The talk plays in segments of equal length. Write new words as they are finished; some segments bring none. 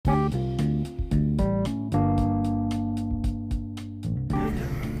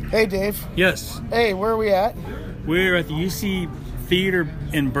Hey, Dave. Yes. Hey, where are we at? We're at the UC Theater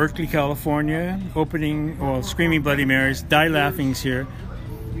in Berkeley, California, opening, Screaming Bloody Marys. Die Laughing's here,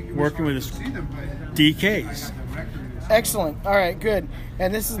 working with us, DKs. Excellent. All right, good.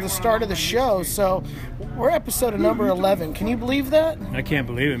 And this is the start of the show, so we're episode of number 11. Can you believe that? I can't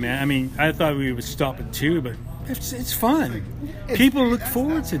believe it, man. I mean, I thought we would stop at 2, but it's fun. People look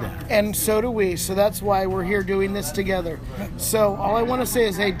forward to that. And so do we, so that's why we're here doing this together. So all I want to say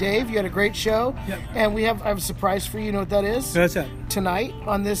is, hey, Dave, you had a great show, and I have a surprise for you. You know what that is? What's that? Tonight,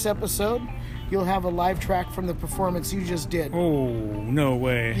 on this episode, you'll have a live track from the performance you just did. Oh, no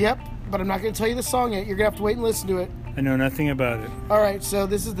way. Yep, but I'm not going to tell you the song yet. You're going to have to wait and listen to it. I know nothing about it. All right, so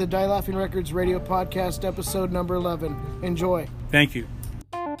this is the Die Laughing Records radio podcast, episode number 11. Enjoy. Thank you.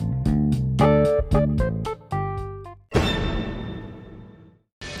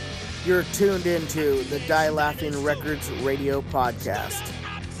 You're tuned into the Die Laughing Records radio podcast.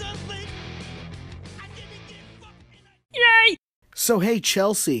 Yay! So, hey,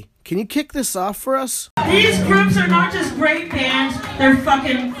 Chelsea, can you kick this off for us? These groups are not just great bands, they're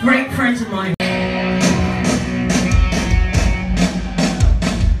fucking great friends of mine.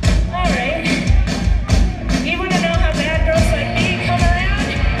 Alright. You wanna know how bad girls like me come around?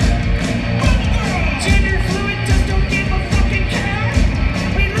 Gender fluid, just don't give a fucking care.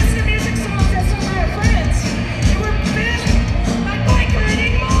 We listen to music songs that some of our friends. We're big, like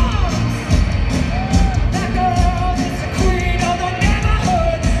bike-riding moms. That girl is the queen of the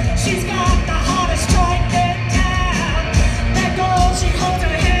neighborhood. She's got the hottest joint in town. That girl, she holds her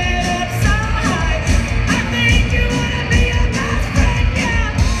head up so high.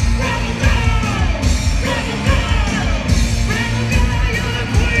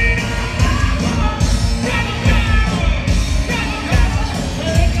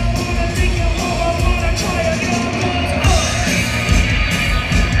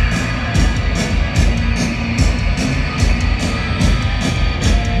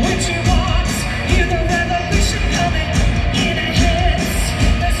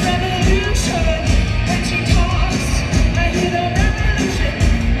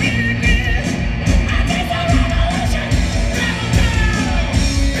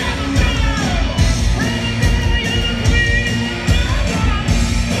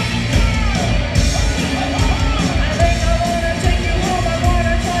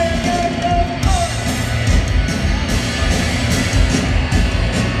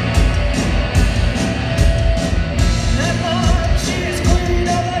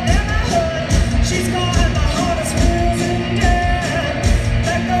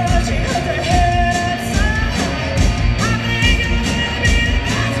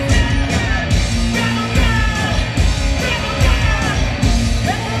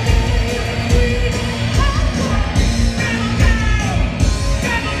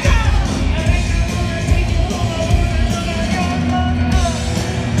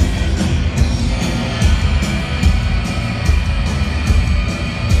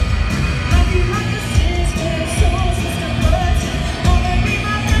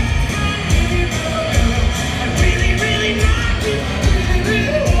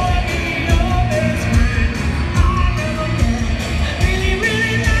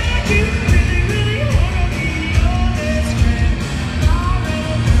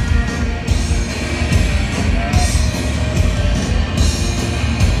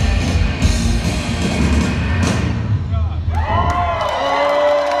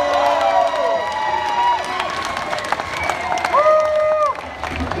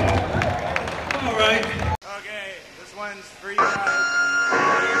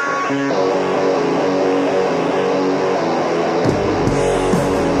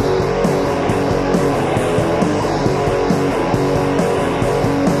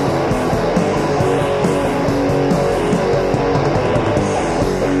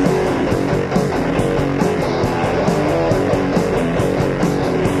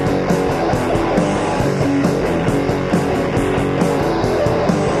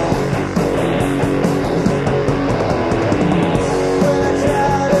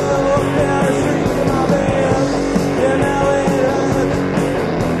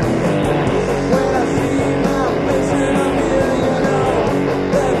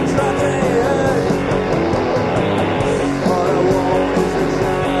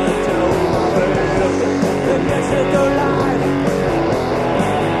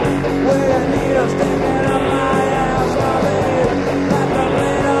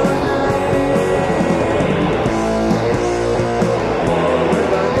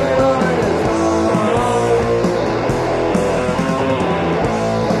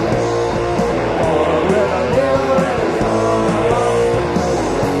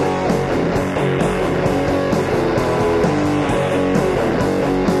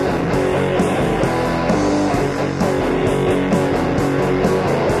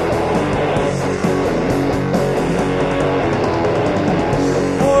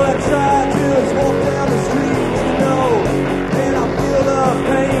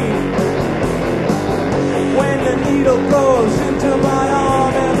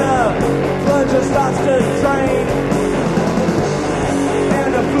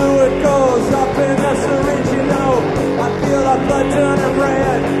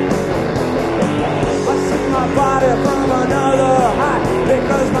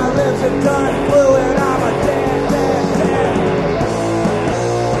 done blew and I'm a dead, dead, dead.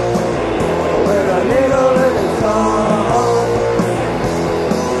 With a needle in his arm.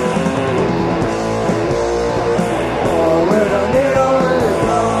 Oh, with a needle in his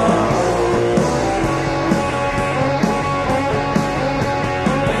arm.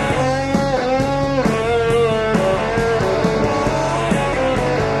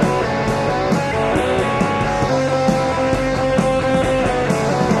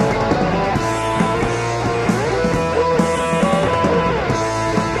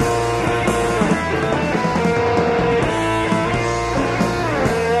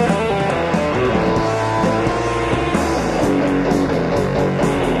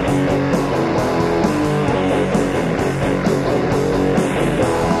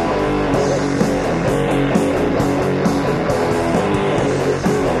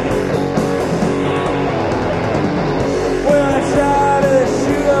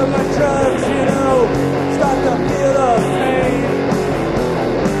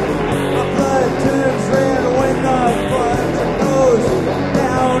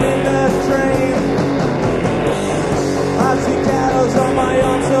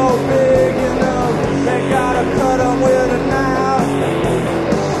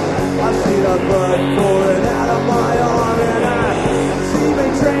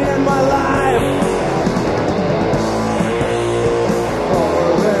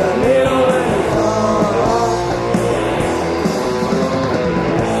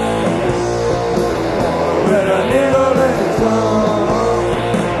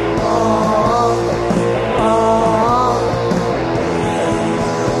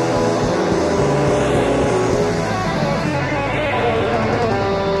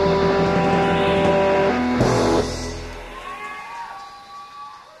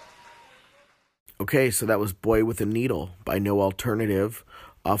 Okay, so that was Boy with a Needle by No Alternative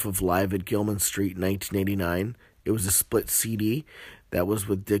off of Live at Gilman Street 1989. It was a split CD that was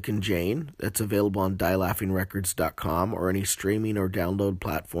with Dick and Jane. That's available on DieLaughingRecords.com or any streaming or download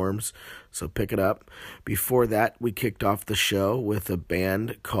platforms, so pick it up. Before that, we kicked off the show with a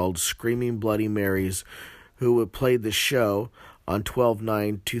band called Screaming Bloody Marys, who played the show on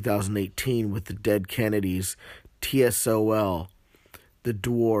 12/9/2018 with the Dead Kennedys, TSOL, the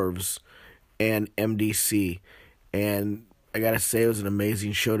Dwarves, and MDC. And I gotta say, it was an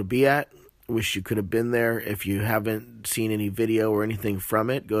amazing show to be at. Wish you could have been there. If you haven't seen any video or anything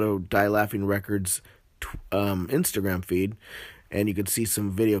from it, go to Die Laughing Records Instagram feed, and you can see some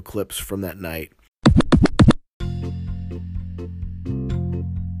video clips from that night.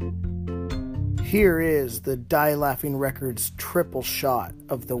 Here is the Die Laughing Records triple shot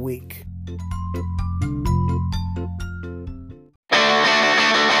of the week.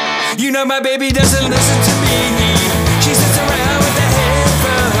 You know my baby doesn't listen to me. She sits around with the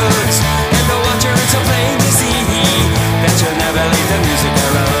headphones, and the watcher is so plain to see that she'll never leave the music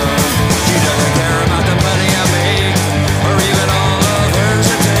alone. She doesn't care about the money I make, or even all of hers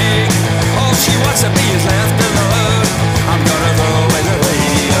to take. All she wants to be is left alone. I'm gonna throw away the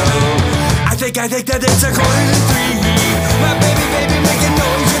radio. I think that it's 2:45. My baby, making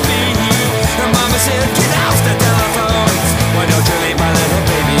noise with me. Her mama said, get off the telephone. Why don't you leave my little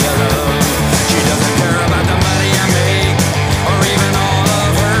baby alone? She doesn't care about the money I make, or even all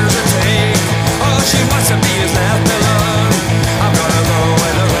of hers to take. All she wants to be is left alone. I'm gonna throw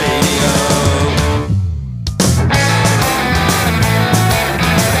away the radio.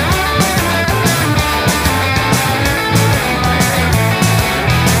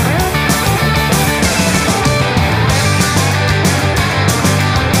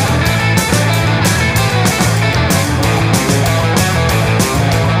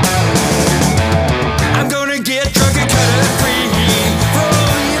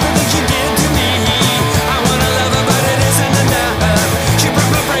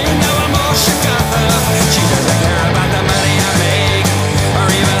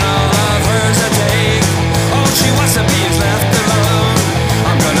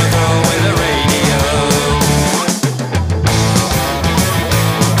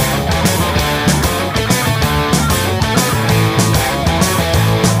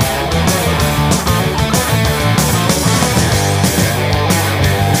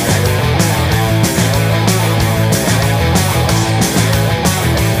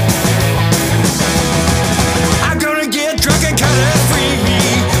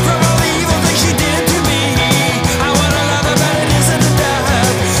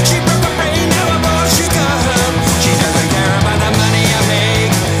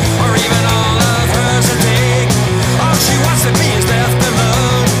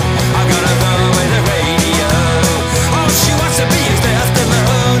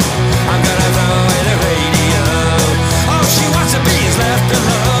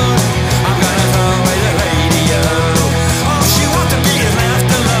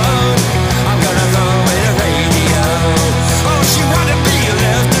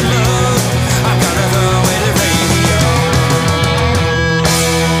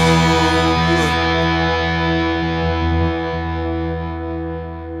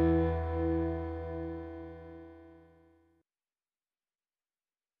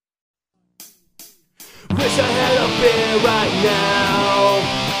 beer right now.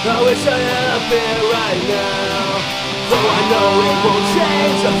 I wish I had a beer right now. Though I know it won't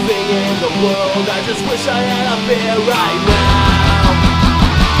change a thing in the world, I just wish I had a beer right now.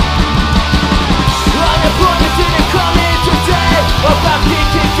 Unemployment didn't come in today. About being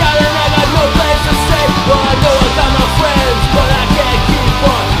kicked out and I got no place to stay. Well, I know I got my friends, but I can't keep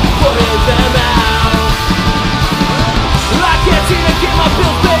on putting them out. I can't seem to get my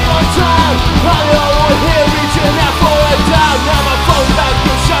bills paid on time. I'm the only one here reaching out for a dime. Now my phone's back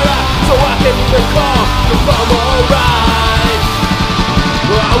to shut up, so I can't even call if I'm alright.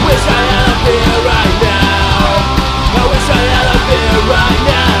 Well, I wish I had a beer right now. I wish I had a beer right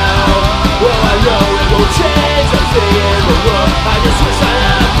now. Well, I know it won't change a thing in the world. I just wish I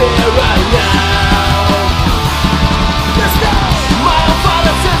had a beer right now. My own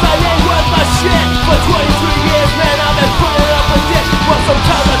father says I ain't worth my shit. For 23 years, man, I've been putting up with this. Well,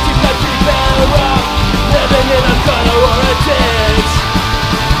 sometimes I think I'd be better off living in a gutter or a ditch.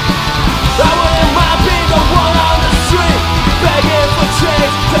 I wouldn't mind being the one on the street, begging for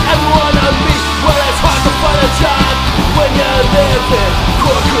change to everyone I meet. Well, it's hard to find a job when you're living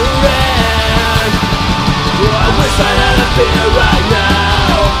crooked. Well, I wish I had a beer right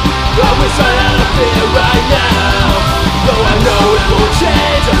now. I wish I had a beer right now. Though I know it won't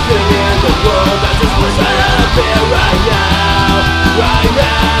change a thing in the world, I just wish I had a beer right now. Right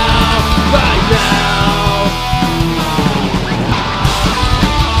now, right now.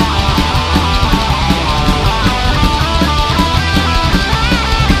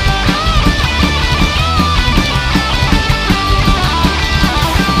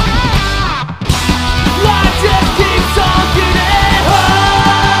 Life just keeps on getting hard.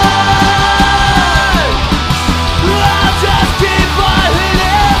 I'll just keep on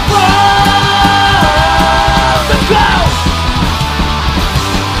hitting for the goal.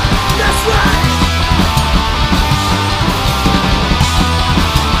 That's right.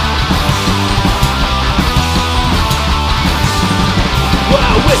 Well,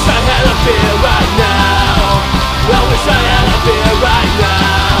 I wish I had a beer right now. I wish I had a beer right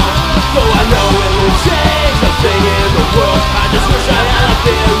now. Though I know it will change a thing in the world, I just wish I had a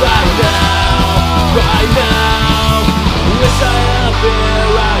beer right now. Right now. Wish I had a beer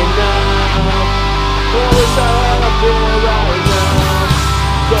right now. I wish I had a beer right now.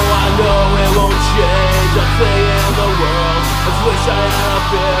 Though I know it won't change a thing in the world, I just wish I had a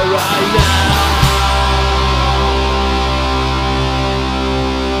beer right now.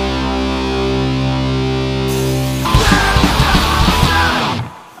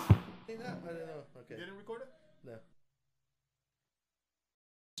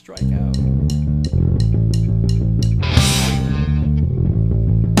 Strikeout.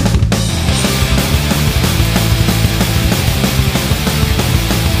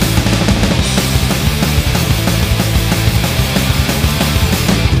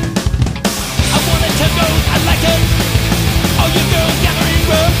 I wanna take those, I like it. All you girls gathering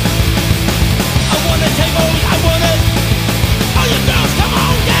round. I wanna take those, I want it. All you girls come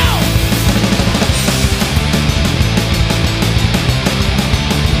on down.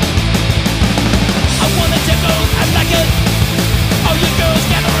 I wanna take those, I like it. All you girls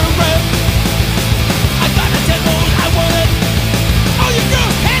gathering round. I gotta take those, I want it. All you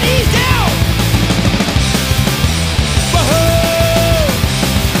girls panties down. Whoa.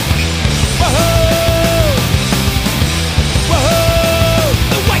 Whoa! Whoa!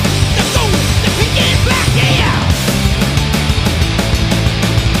 The white, the gold, the pink and black, yeah!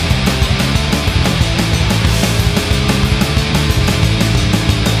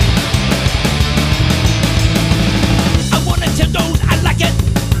 I wanna take those, I like it.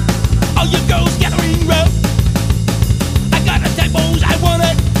 All you girls gathering round. I got a take those, I want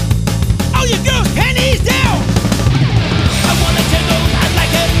it. All you girls panties down. I wanna take those, I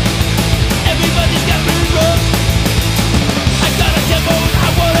like it. Everybody's got me rough. I got a tempo, I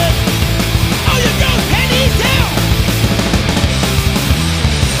want it. All you girls panties down.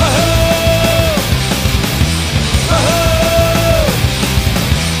 Whoa. Whoa.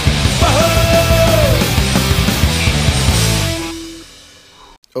 Whoa.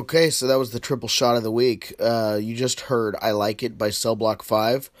 Okay, so that was the triple shot of the week. You just heard I Like It by Cell Block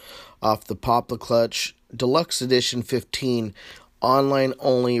 5 off the Pop the Clutch Deluxe Edition 15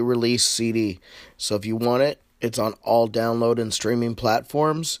 online-only release CD. So if you want it, it's on all download and streaming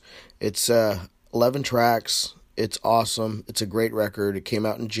platforms. It's 11 tracks. It's awesome. It's a great record. It came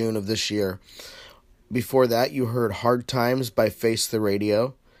out in June of this year. Before that, you heard Hard Times by Face the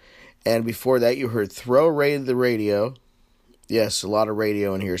Radio. And before that, you heard Throw Away the Radio. Yes, a lot of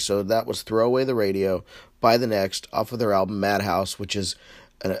radio in here. So that was Throw Away the Radio by The Next off of their album Madhouse, which is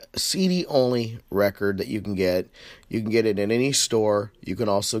a CD only record that you can get. You can get it in any store. You can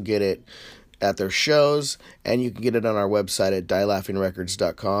also get it at their shows, and you can get it on our website at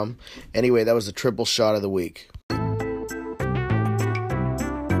dielaughingrecords.com. Anyway, that was the triple shot of the week.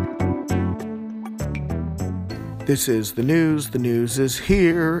 This is the news. The news is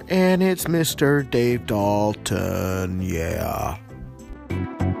here, and it's Mr. Dave Dalton. Yeah.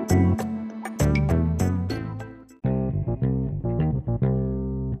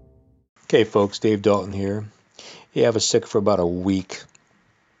 Okay, folks, Dave Dalton here. Yeah, I was sick for about a week.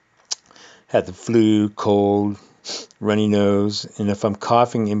 Had the flu, cold, runny nose, and if I'm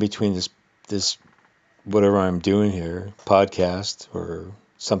coughing in between this whatever I'm doing here, podcast or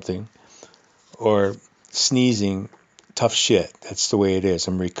something, or sneezing, tough shit. That's the way it is.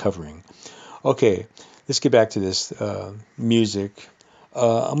 I'm recovering. Okay, let's get back to this music.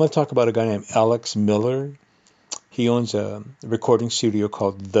 I'm going to talk about a guy named Alex Miller. He owns a recording studio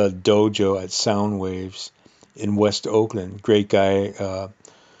called The Dojo at Soundwaves in West Oakland. Great guy.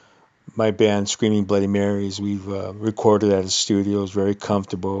 My band, Screaming Bloody Marys, we've recorded at his studio. It's very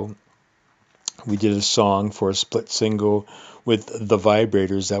comfortable. We did a song for a split single with The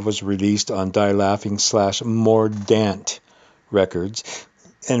Vibrators that was released on Die Laughing / Mordant Records.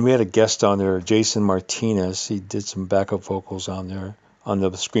 And we had a guest on there, Jason Martinez. He did some backup vocals on there, on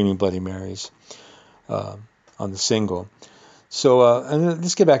the Screaming Bloody Marys, on the single. So, and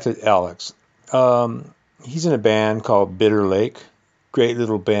let's get back to Alex. He's in a band called Bitter Lake. Great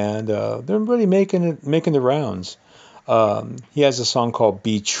little band. They're really making the rounds. He has a song called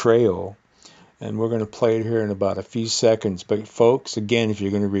Betrayal, and we're going to play it here in about a few seconds. But folks, again, if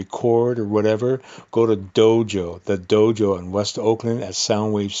you're going to record or whatever, go to Dojo, The Dojo in West Oakland at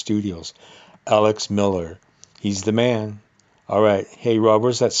Soundwave Studios. Alex Miller, he's the man. All right, hey Rob,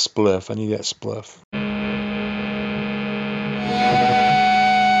 where's that spliff? I need that spliff.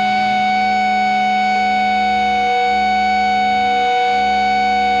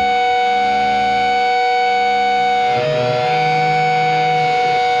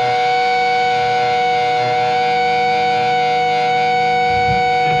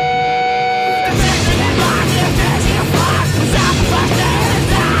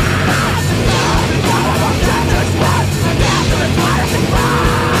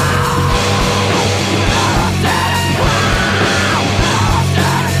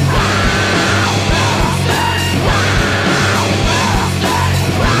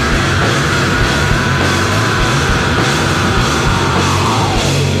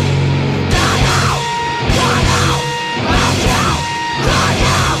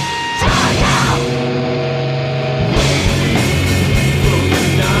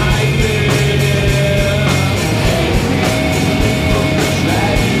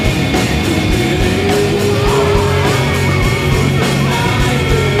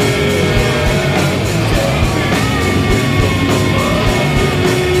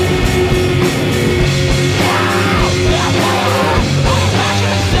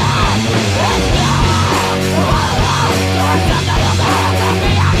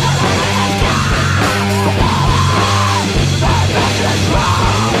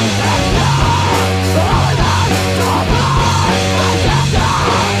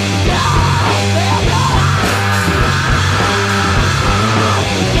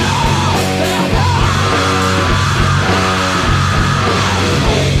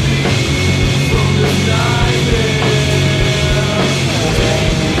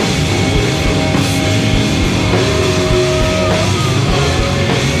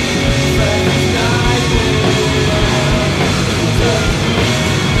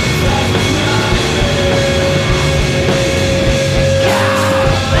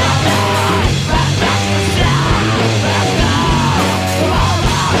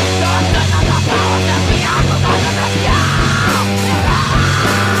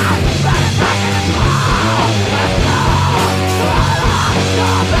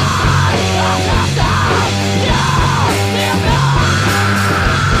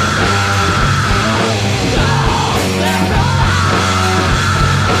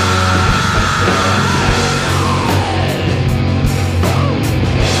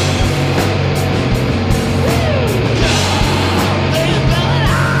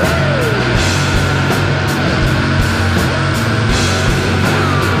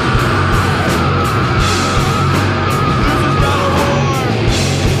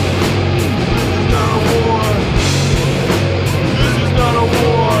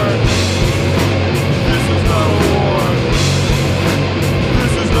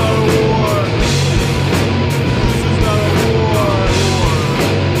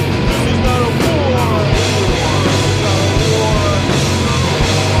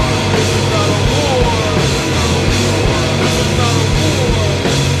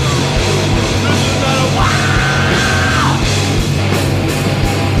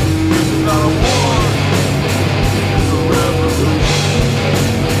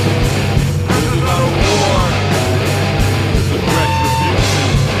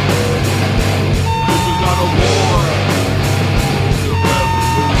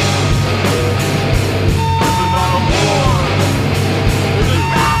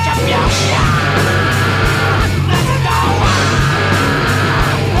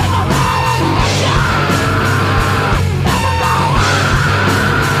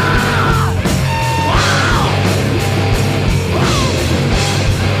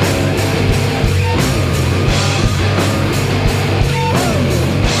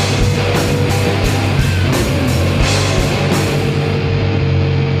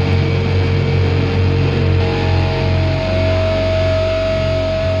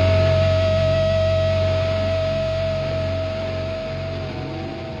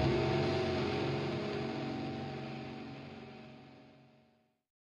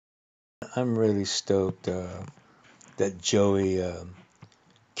 I'm really stoked that Joey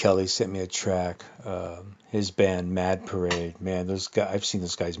Kelly sent me a track. His band Mad Parade, man, those guys, I've seen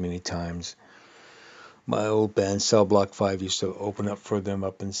those guys many times. My old band Cell Block 5 used to open up for them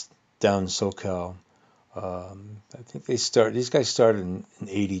up in down in SoCal. I think these guys started in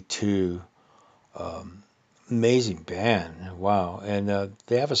 '82. Amazing band, wow! And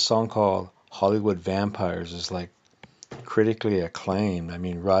they have a song called Hollywood Vampires. It's like critically acclaimed. I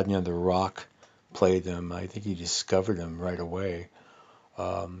mean, Rodney on the Rock played them. I think he discovered them right away.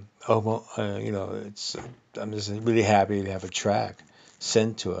 It's I'm just really happy to have a track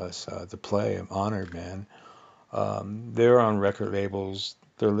sent to us to play. I'm honored, man. They're on record labels.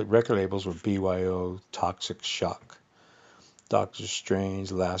 Their record labels were BYO, Toxic Shock, Doctor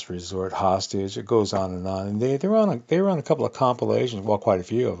Strange, Last Resort, Hostage. It goes on and on. And they were on a couple of compilations, well, quite a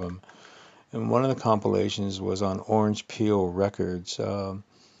few of them. And one of the compilations was on Orange Peel Records,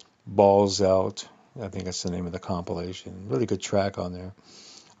 Balls Out. I think that's the name of the compilation. Really good track on there.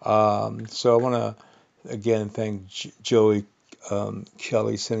 So I want to again thank Joey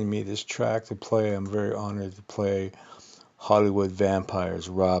Kelly sending me this track to play. I'm very honored to play Hollywood Vampires.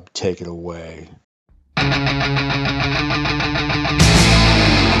 Rob, take it away.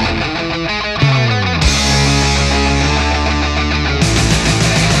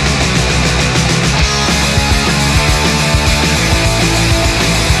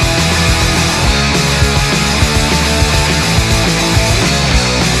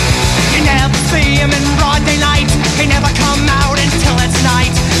 See him in broad daylight. He never come out until it's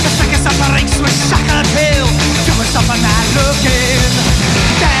night. The thickest of the ranks with shotgun pill, doing something mad looking.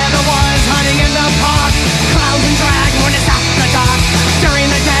 They're the ones hiding in the park, clowns and drag when it's after dark.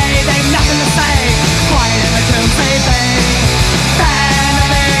 During the day, they've nothing to say, quiet in the doomsday bay. They're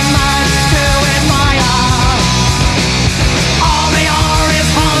nothing much to admire. All they are is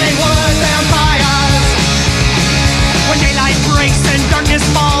Hollywood vampires. When daylight breaks and darkness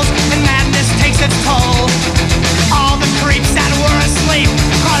falls and madness takes its toll, all the creeps that were asleep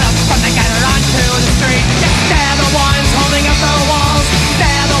crawl up from the gutter onto the street. Yes, they're the ones holding up the walls.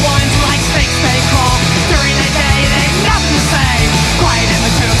 They're the ones like snakes they crawl. During the day they've nothing to say, quiet in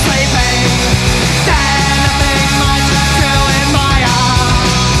the tomb sleeping. They're nothing much to admire.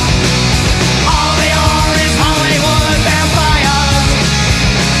 All they are is Hollywood vampires.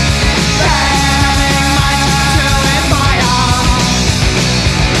 They're nothing much to admire.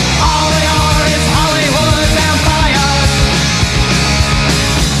 All they are is Hollywood vampires.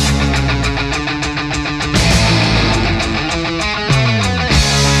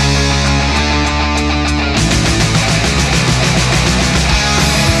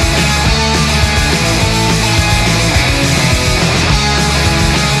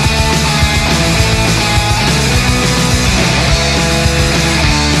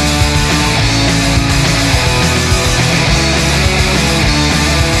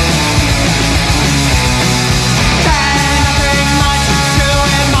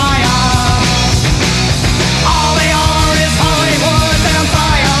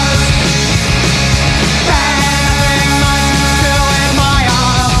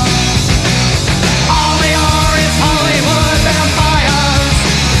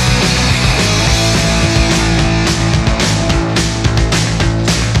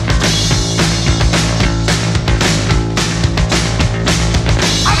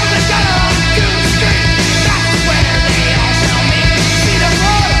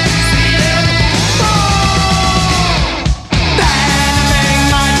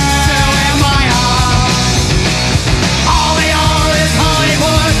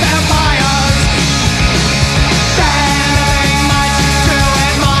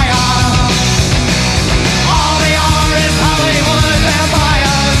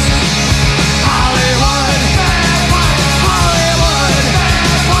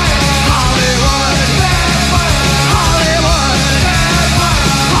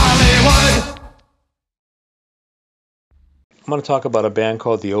 I'm going to talk about a band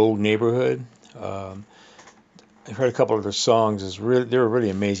called The Old Neighborhood. I've heard a couple of their songs. They're a really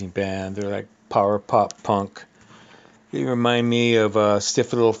amazing band. They're like power pop punk. They remind me of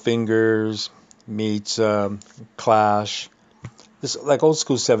Stiff Little Fingers meets Clash. This like old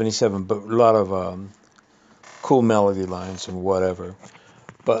school '77, but a lot of cool melody lines and whatever.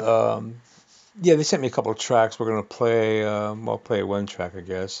 But yeah, they sent me a couple of tracks. We're gonna play. I'll play one track, I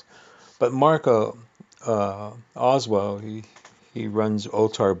guess. But Mark Oswell, he runs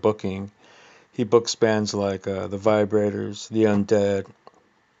Otar Booking. He books bands like The Vibrators, The Undead,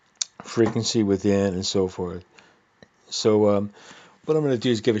 Frequency Within, and so forth. So what I'm going to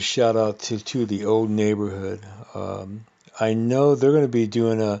do is give a shout out to The Old Neighborhood. I know they're going to be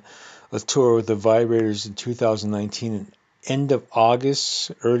doing a a tour with the Vibrators in 2019, end of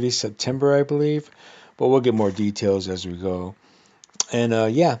August, early September, I believe. But we'll get more details as we go.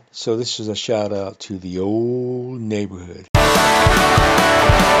 And yeah, so this is a shout out to the old neighborhood.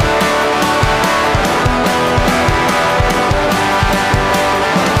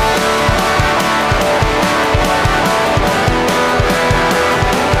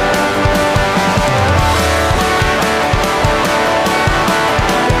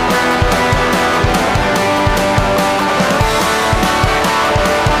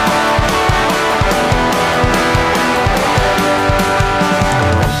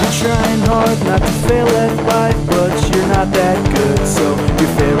 Not to fail at life, but you're not that good, so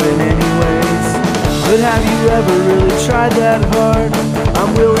you're failing anyways. But have you ever really tried that hard?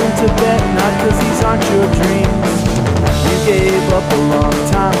 I'm willing to bet not, cause these aren't your dreams. You gave up a long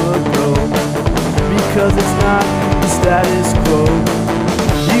time ago, because it's not the status quo.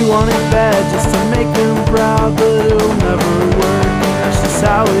 You want it bad just to make them proud, but it'll never work, and that's just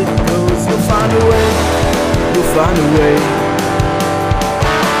how it goes. You'll find a way, you'll find a way.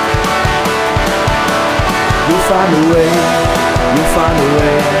 You'll find a way, you'll find a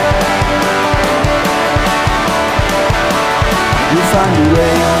way. You'll find a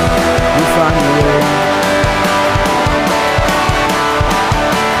way, you'll find a way.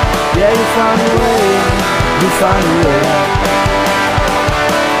 Yeah, you'll find a way, you'll find a way.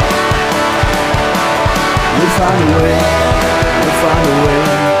 You'll find a way, you'll find a way.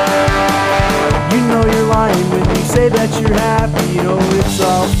 You know you're lying when you say that you're happy. You know it's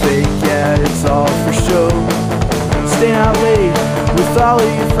all fake, yeah, it's all for show. Staying out late with all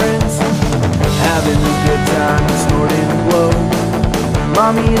of your friends, having a good time and snorting blow.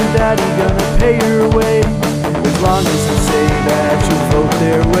 Mommy and daddy gonna pay your way, as long as you say that you'll vote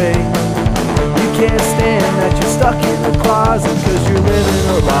their way. You can't stand that you're stuck in the closet, cause you're living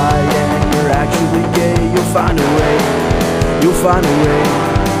a lie and you're actually gay. You'll find a way, you'll find a way.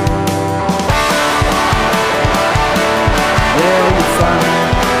 Yeah, you'll find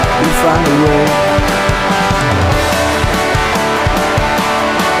a way.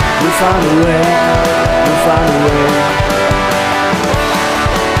 You'll find a way, you'll find a way.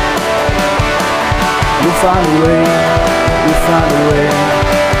 You'll find a way, you'll find a way.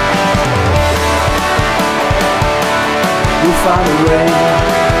 You'll find a way,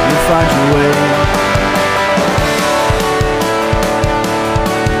 you'll find your way.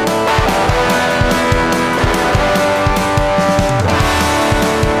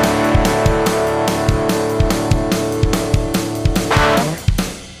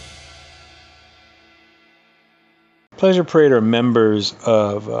 Pleasure Parade are members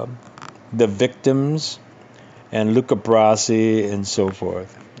of The Victims and Luca Brasi and so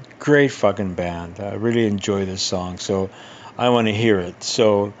forth. Great fucking band. I really enjoy this song, so I want to hear it.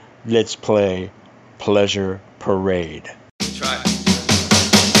 So let's play Pleasure Parade. Try.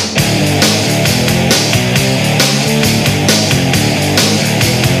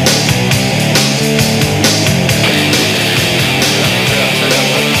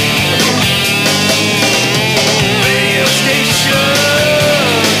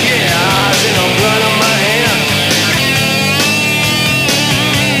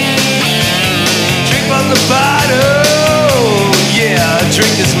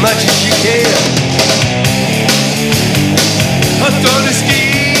 Drink as much as you can. Hooked on the ski,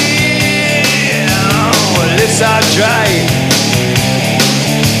 well, lips are dry.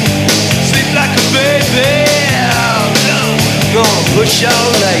 Sleep like a baby, gonna push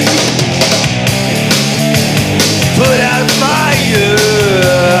all night. Put out a fire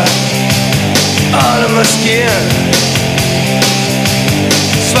under my skin.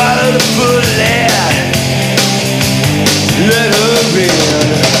 Swallow the bullet. Let her in.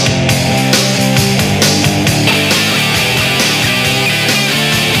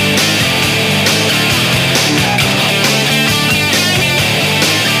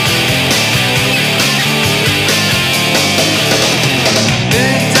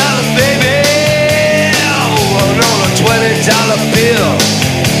 $20 baby, on a $20 bill.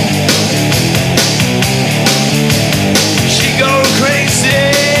 She go crazy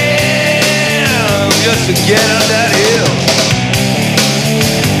just to get up that hill.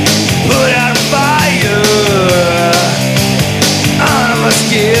 Put out a fire on my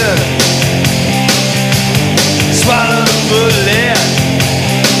skin. Swallow the bullet.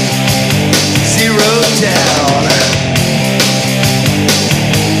 Zero down.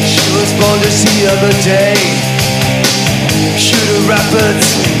 She was born to see the other day. Shoot her right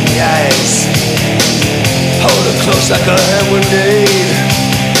between the eyes. Hold her close like a hand grenade.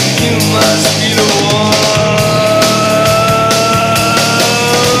 You must be the one.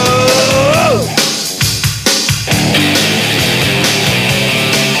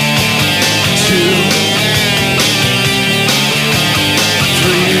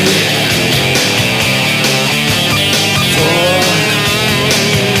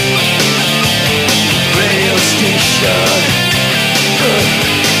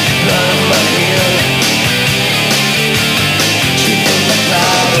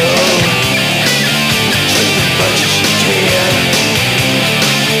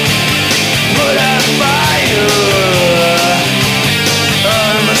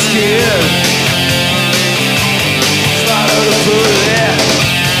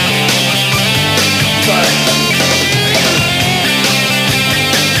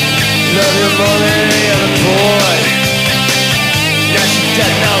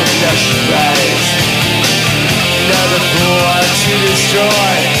 crush your face. Another boy to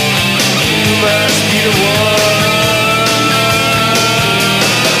destroy. You must be the one.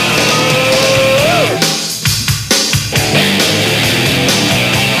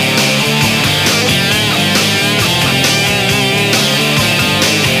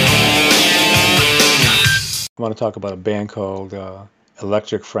 I want to talk about a band called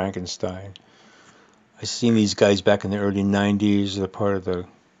Electric Frankenstein. I seen these guys back in the early 90s. They're part of the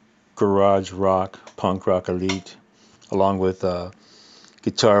garage rock, punk rock elite, along with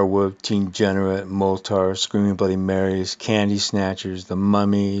Guitar Whip, Teen Generate, Moltar, Screaming Bloody Marys, Candy Snatchers, The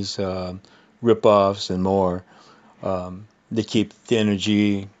Mummies, Rip-Offs, and more. They keep the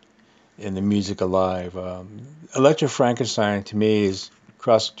energy and the music alive. Electric Frankenstein, to me, is a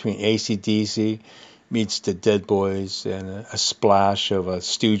cross between AC/DC meets the Dead Boys and a splash of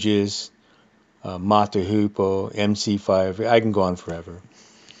Stooges, Mott the Hoople, MC5. I can go on forever.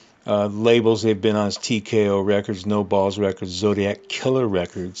 Labels they've been on is TKO Records, No Balls Records, Zodiac Killer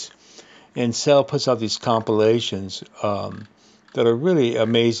Records. And Cell puts out these compilations that are really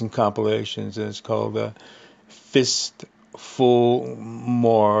amazing compilations. And it's called Fistful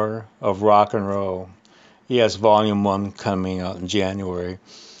More of Rock and Roll. He has Volume 1 coming out in January.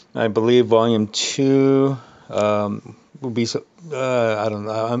 I believe Volume 2 will be, I don't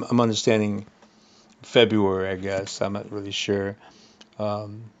know, I'm understanding February, I guess. I'm not really sure. Got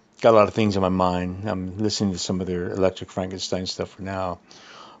a lot of things in my mind. I'm listening to some of their Electric Frankenstein stuff for now.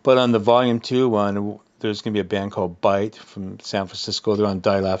 But on the Volume 2 one, there's going to be a band called Bite from San Francisco. They're on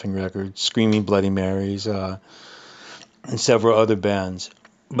Die Laughing Records, Screaming Bloody Marys, and several other bands.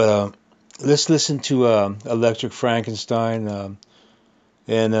 But let's listen to Electric Frankenstein.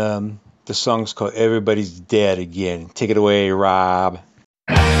 And the song's called Everybody's Dead Again. Take it away, Rob.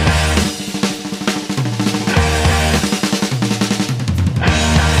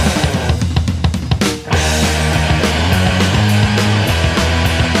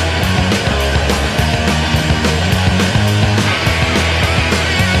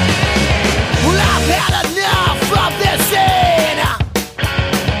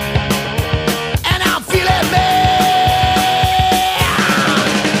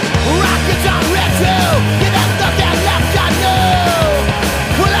 Rockets on retro, you don't look that left, I know.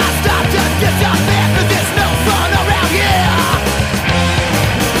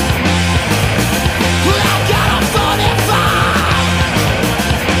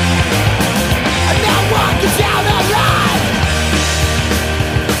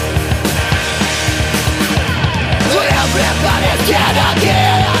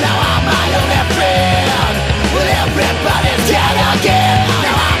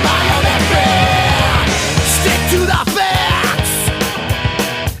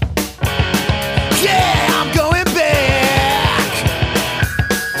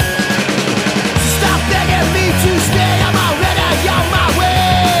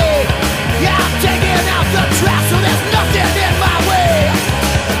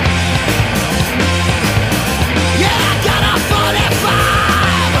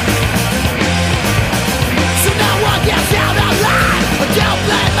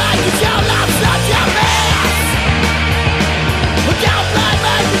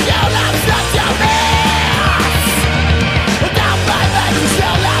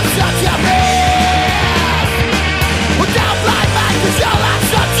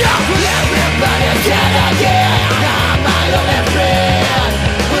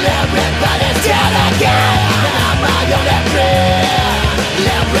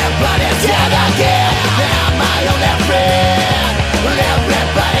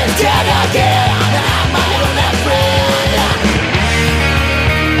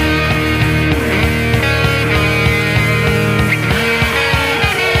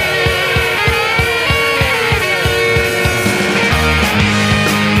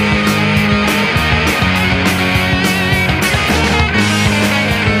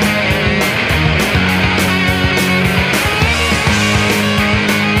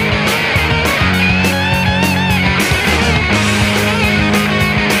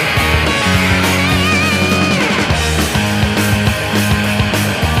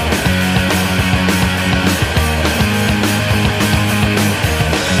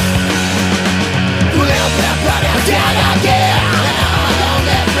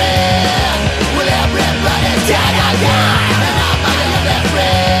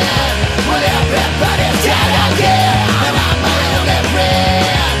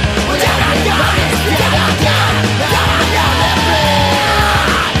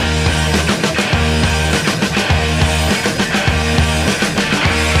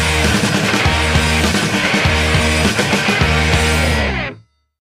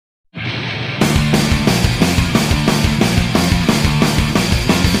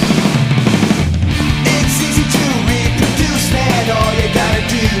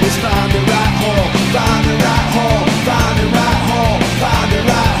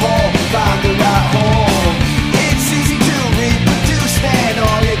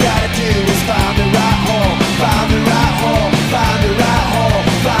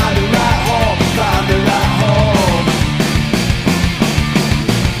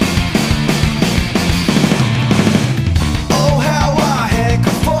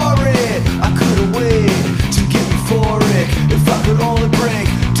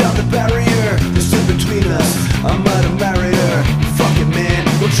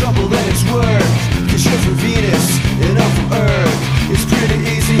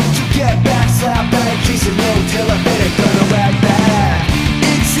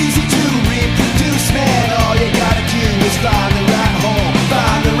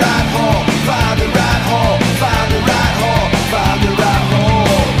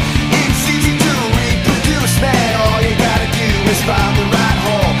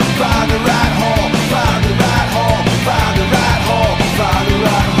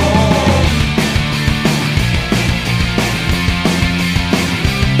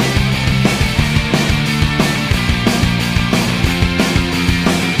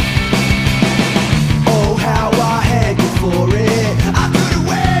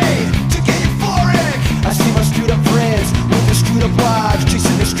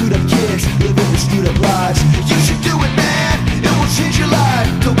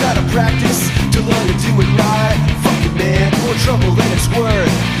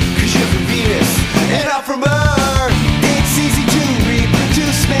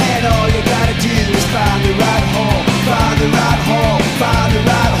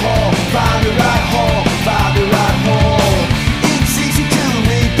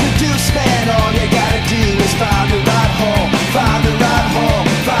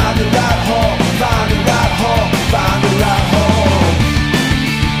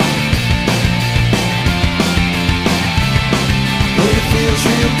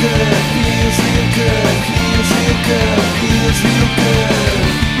 feels real good, feels real good, feels real good, feels real good.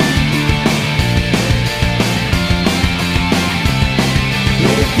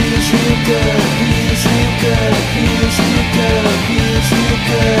 It feels real good, feels real good, feels real good, feels real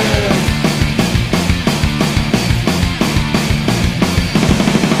good.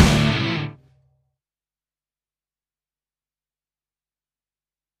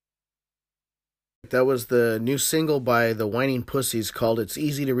 That was the new single by the Whining Pussies called It's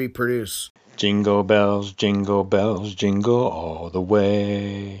Easy to Reproduce. Jingle bells, jingle all the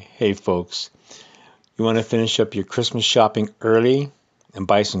way. Hey folks, you want to finish up your Christmas shopping early and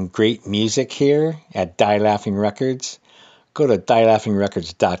buy some great music here at Die Laughing Records? Go to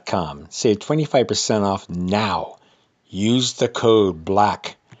dielaughingrecords.com. Save 25% off now. Use the code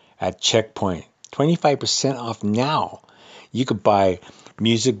BLACK at checkpoint. 25% off now. You could buy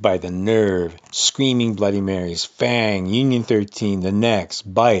music by The Nerve, Screaming Bloody Marys, Fang, Union 13, The Next,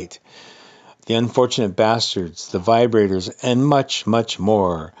 Bite, The Unfortunate Bastards, The Vibrators, and much, much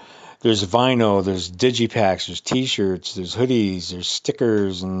more. There's vinyl, there's digipacks, there's t-shirts, there's hoodies, there's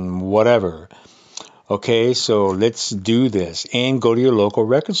stickers, and whatever. Okay, so let's do this. And go to your local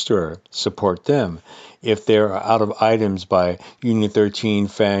record store. Support them. If they're out of items by Union 13,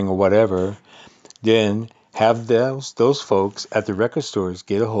 Fang, or whatever, then have those folks at the record stores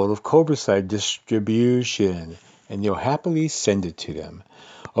get a hold of Cobra Side Distribution, and they'll happily send it to them.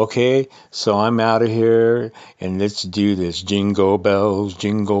 Okay, so I'm out of here, and let's do this. Jingle bells,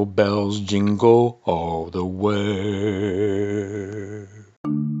 jingle all the way.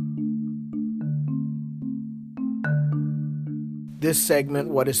 This segment,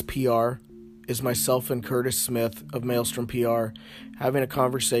 What is PR, is myself and Curtis Smith of Maelstrom PR having a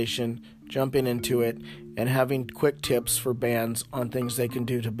conversation, jumping into it, and having quick tips for bands on things they can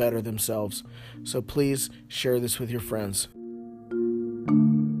do to better themselves. So please share this with your friends.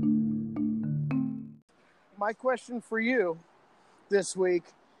 My question for you this week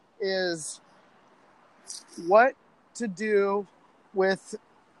is what to do with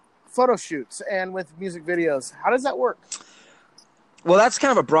photo shoots and with music videos. How does that work? Well, that's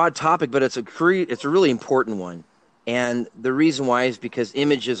kind of a broad topic, but it's a really important one. And the reason why is because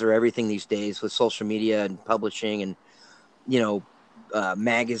images are everything these days with social media and publishing and,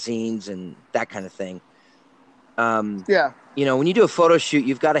 magazines and that kind of thing. When you do a photo shoot,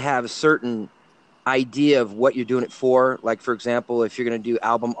 you've got to have a certain idea of what you're doing it for. Like, for example, if you're going to do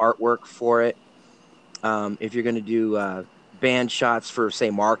album artwork for it, if you're going to do band shots for,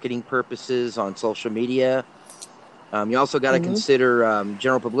 say, marketing purposes on social media, you also got to consider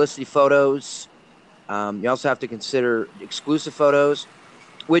general publicity photos. You also have to consider exclusive photos,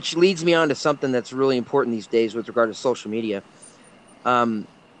 which leads me on to something that's really important these days with regard to social media. When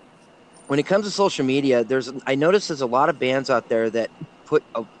it comes to social media, I notice there's a lot of bands out there that put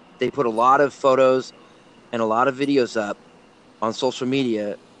a lot of photos and a lot of videos up on social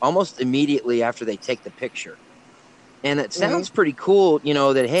media almost immediately after they take the picture. And it sounds pretty cool,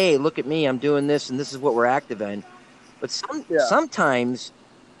 that, hey, look at me, I'm doing this, and this is what we're active in. But sometimes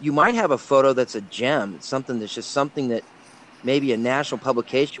you might have a photo that's a gem. It's something that's just something that maybe a national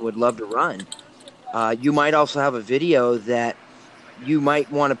publication would love to run. You might also have a video that you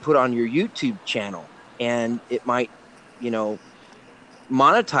might want to put on your YouTube channel, and it might,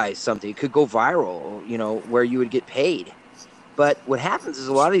 monetize something. It could go viral, where you would get paid. But what happens is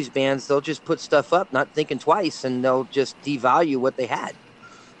a lot of these bands, they'll just put stuff up, not thinking twice, and they'll just devalue what they had.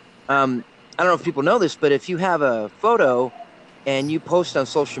 I don't know if people know this, but if you have a photo and you post on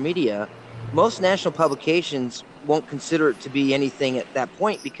social media, most national publications won't consider it to be anything at that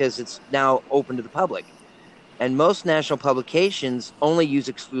point because it's now open to the public. And most national publications only use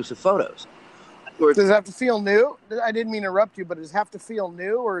exclusive photos. Does it have to feel new? I didn't mean to interrupt you, but does it have to feel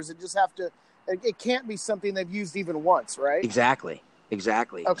new, or does it just have to, it can't be something they've used even once, right? Exactly.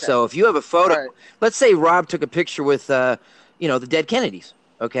 Okay. So if you have a photo, let's say Rob took a picture with, the Dead Kennedys,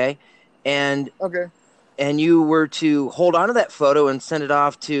 okay? And you were to hold on to that photo and send it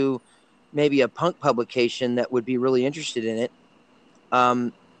off to maybe a punk publication that would be really interested in it.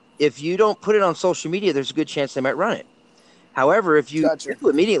 If you don't put it on social media, there's a good chance they might run it. However, if you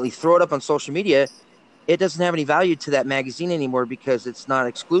immediately throw it up on social media, it doesn't have any value to that magazine anymore because it's not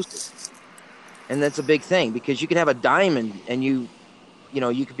exclusive. And that's a big thing because you can have a diamond and you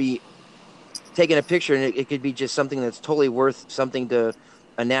could be taking a picture and it could be just something that's totally worth something to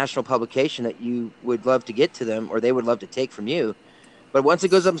a national publication that you would love to get to them or they would love to take from you. But once it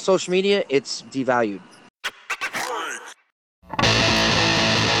goes up on social media, it's devalued.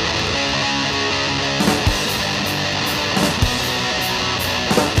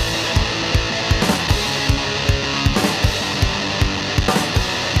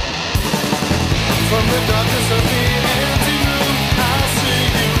 From the darkness of the empty room, I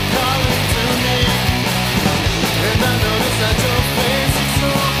see you calling to me. And I notice that your face is so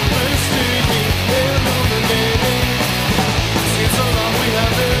mystery, illuminating. Seems so long we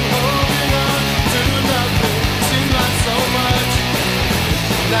have been holding on to nothing, seems like so much.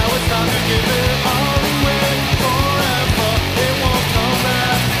 Now it's time to give it all away forever, it won't come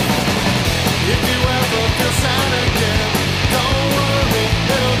back. If you ever feel sad again, don't worry,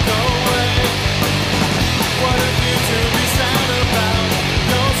 it'll go away. What have you to be sad about?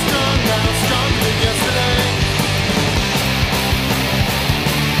 You're strong now, stronger than yesterday.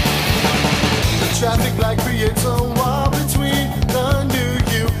 The traffic light creates a wall between the new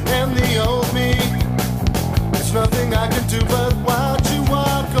you and the old me. There's nothing I can do but watch you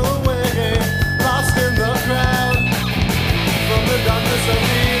walk away, lost in the crowd. From the darkness of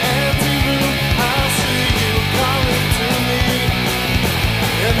the empty room, I see you calling to me.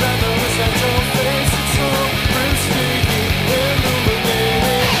 And I notice that your face is so pristine,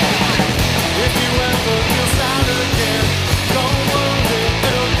 illuminating. If you ever feel sad again, don't worry,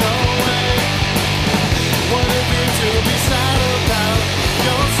 it'll go away. What have you to be sad about?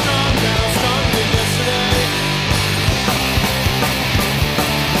 You're strong now, stronger than yesterday.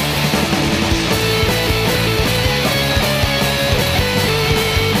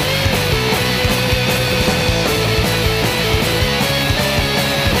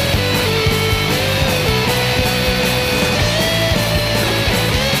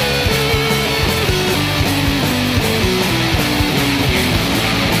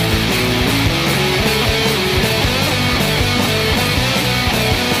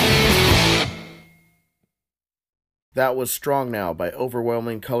 That was Strong Now by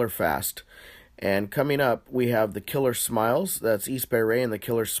Overwhelming Color Fast. And coming up, we have The Killer Smiles. That's East Bay Ray and The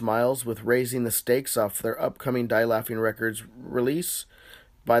Killer Smiles with Raising the Stakes off their upcoming Die Laughing Records release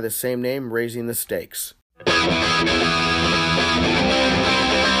by the same name, Raising the Stakes.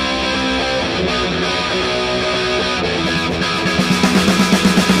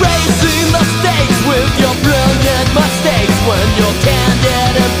 Raising the stakes with your brilliant mistakes when you're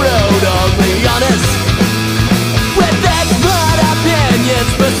candid and brutally honest. With expert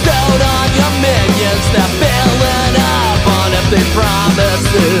opinions bestowed on your minions, they're filling up on empty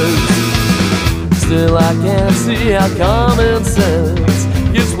promises. Still I can't see how common sense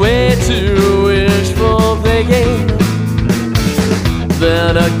gives way to wishful thinking.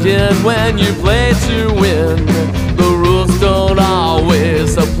 Then again, when you play to win, the rules don't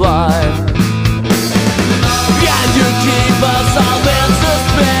always apply. And you keep us all in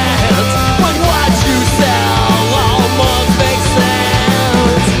suspense when what you sell almost makes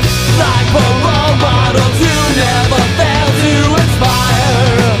sense. Like for role models, you never fail to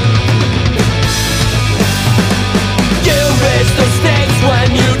inspire. You raise the stakes when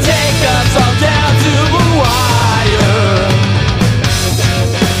you take us all down to the wire.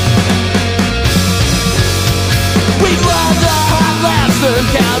 We love the hot lesson,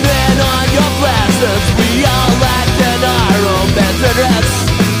 counting on your blessings. We all act in our own best address.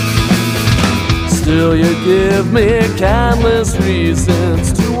 Still you give me countless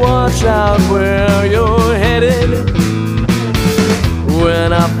reasons to watch out where you're headed.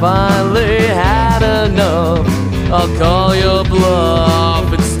 When I finally had enough, I'll call your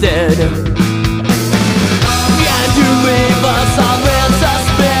bluff instead. And you leave us all in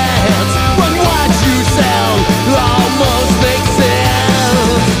suspense when what you sell almost makes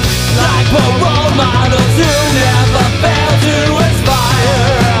sense. Like role models who never fail to inspire.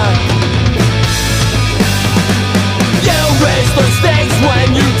 You raise the stakes when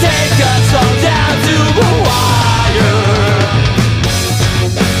you take us all down to the wire.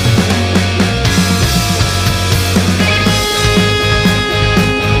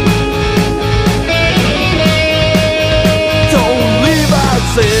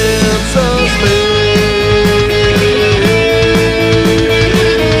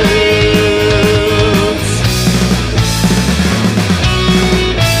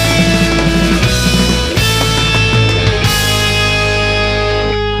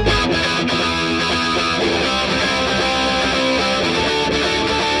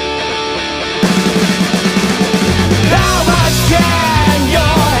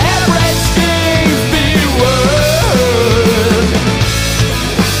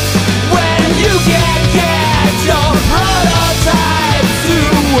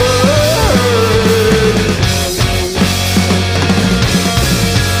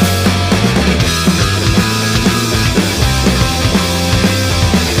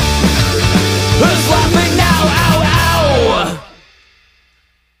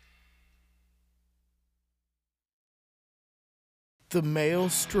 The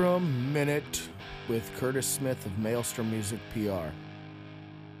Maelstrom Minute with Curtis Smith of Maelstrom Music PR.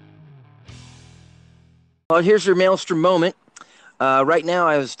 Well, here's your Maelstrom moment. Right now,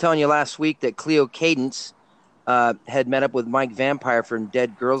 I was telling you last week that Cleo Cadence had met up with Mike Vampire from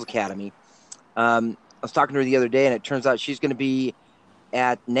Dead Girls Academy. I was talking to her the other day, and it turns out she's going to be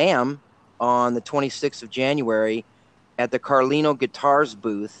at NAMM on the 26th of January at the Carlino Guitars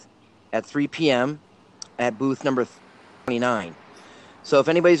booth at 3 p.m. at booth number 29. So if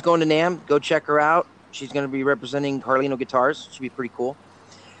anybody's going to NAMM, go check her out. She's going to be representing Carlino Guitars. Should be pretty cool.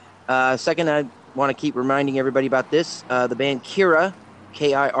 Second, I want to keep reminding everybody about this. The band Kira,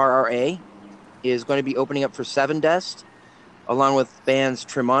 Kirra, is going to be opening up for Sevendust, along with bands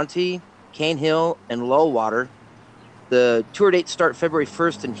Tremonti, Cane Hill, and Lullwater. The tour dates start February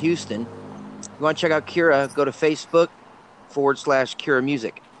 1st in Houston. If you want to check out Kira, go to Facebook.com/Kira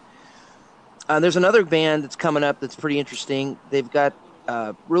Music. There's another band that's coming up that's pretty interesting. They've got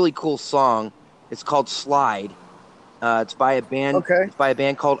a really cool song. It's called Slide. It's by a band. Okay. It's by a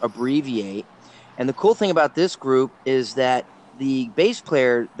band called Abbreviate. And the cool thing about this group is that the bass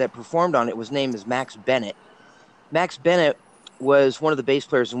player that performed on it was named as Max Bennett. Max Bennett was one of the bass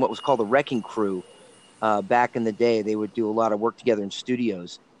players in what was called the Wrecking Crew. Back in the day, they would do a lot of work together in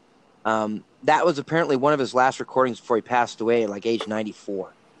studios. That was apparently one of his last recordings before he passed away at like age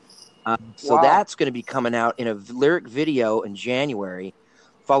 94. So Wow. that's going to be coming out in a lyric video in January,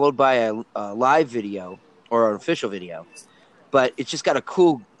 followed by a live video or an official video. But it's just got a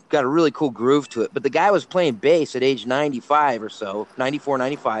really cool groove to it. But the guy was playing bass at age 95 or so, 94,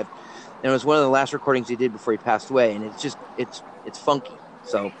 95. And it was one of the last recordings he did before he passed away. And it's funky.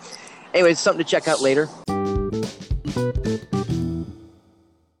 So anyway, it's something to check out later.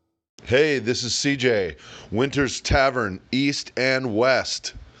 Hey, this is CJ, Winter's Tavern, East and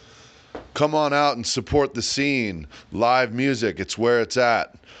West. Come on out and support the scene. Live music, it's where it's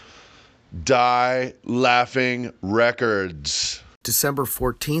at. Die Laughing Records. December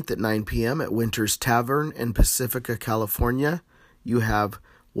 14th at 9 p.m. at Winter's Tavern in Pacifica, California. You have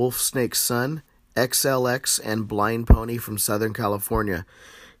Wolfsnake's Son, XLX, and Blind Pony from Southern California.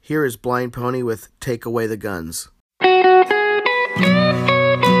 Here is Blind Pony with Take Away the Guns.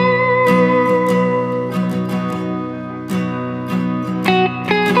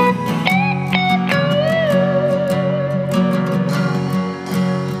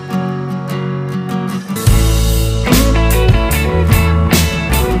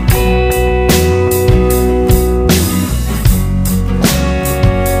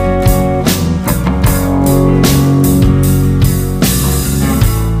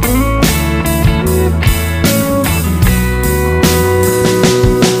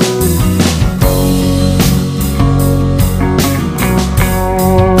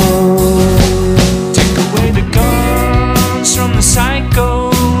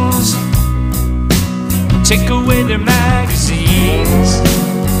 Take away their magazines.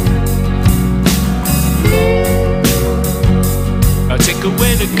 I'll take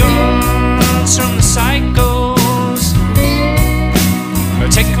away the guns from the psychos. I'll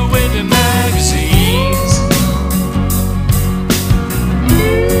take away the magazines.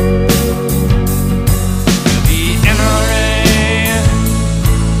 The NRA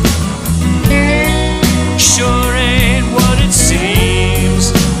sure ain't what it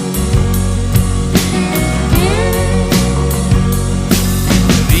seems.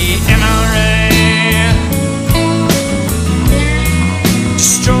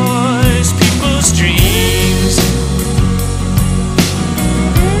 Destroys people's dreams.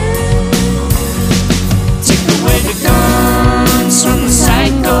 Take away the guns from the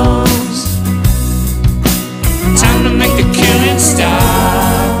psychos. Time to make the killing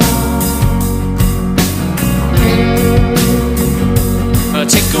stop.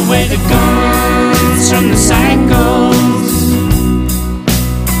 Take away the guns from the psychos.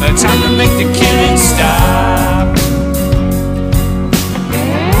 Time to make the killing stop.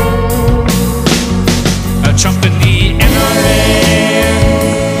 Trump and the NRA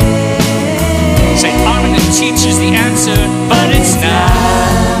say arming the teachers the answer, but it's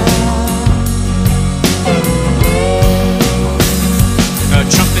not.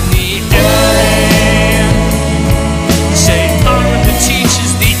 Trump and the NRA say arming the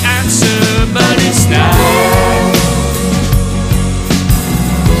teachers the answer, but it's not.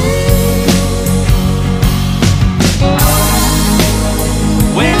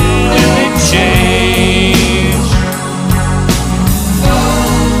 When will it change?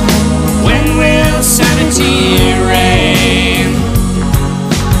 When will sanity reign?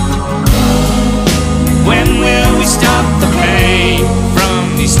 When will we stop the pain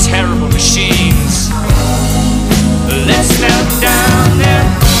from these terrible machines? Let's melt down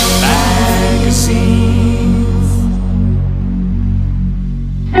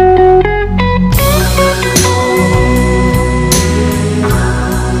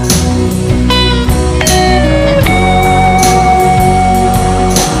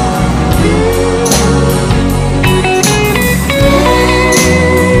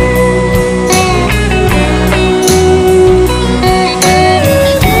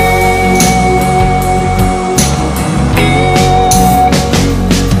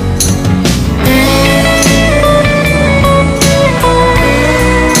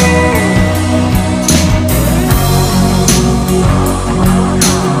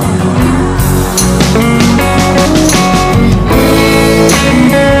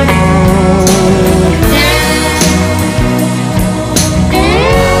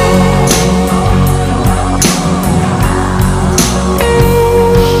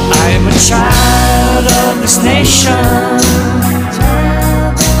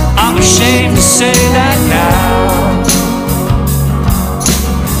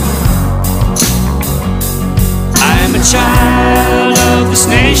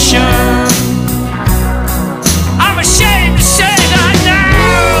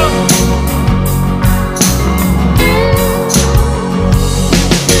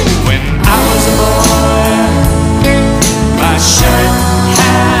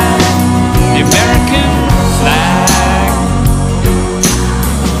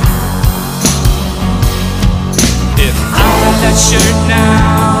sweatshirt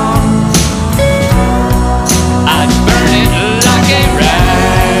now, I'd burn it like a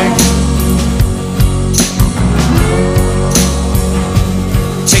rag.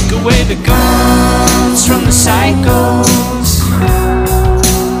 Take away the guns from the psychos.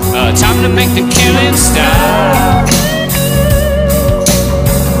 Time to make the killing stop.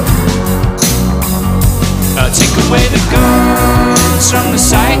 Take away the guns from the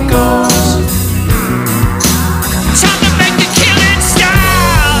psychos. Time to make the killing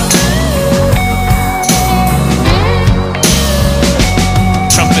stop.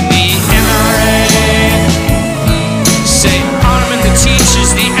 Trump and the NRA say arming the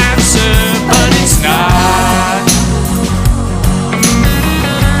teacher's the answer, but it's not.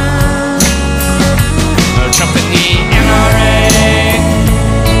 Trump and the NRA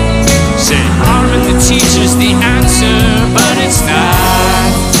say arming the teacher's the answer, but it's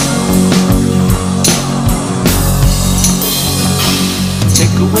not.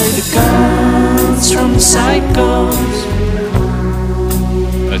 Take away the guns from the psychos.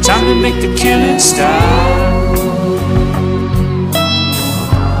 Time to make the killing stop.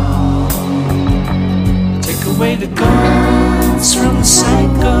 Take away the guns from the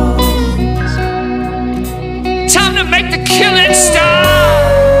psychos. Time to make the killing stop.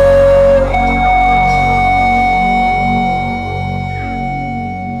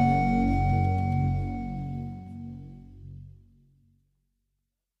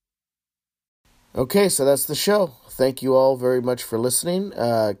 Okay, so that's the show. Thank you all very much for listening.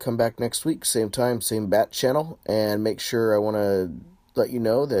 Come back next week, same time, same bat channel, and make sure I want to let you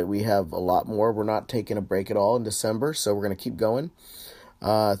know that we have a lot more. We're not taking a break at all in December, so we're going to keep going.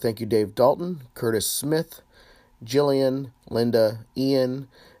 Thank you, Dave Dalton, Curtis Smith, Jillian, Linda, Ian.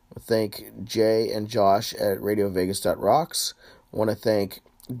 Thank Jay and Josh at RadioVegas.rocks. Want to thank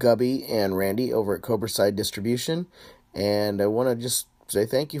Gubby and Randy over at Cobraside Distribution. And I want to just say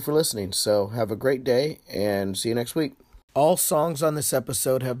thank you for listening. So have a great day and see you next week. All songs on this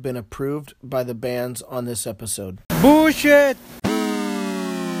episode have been approved by the bands on this episode. Bullshit!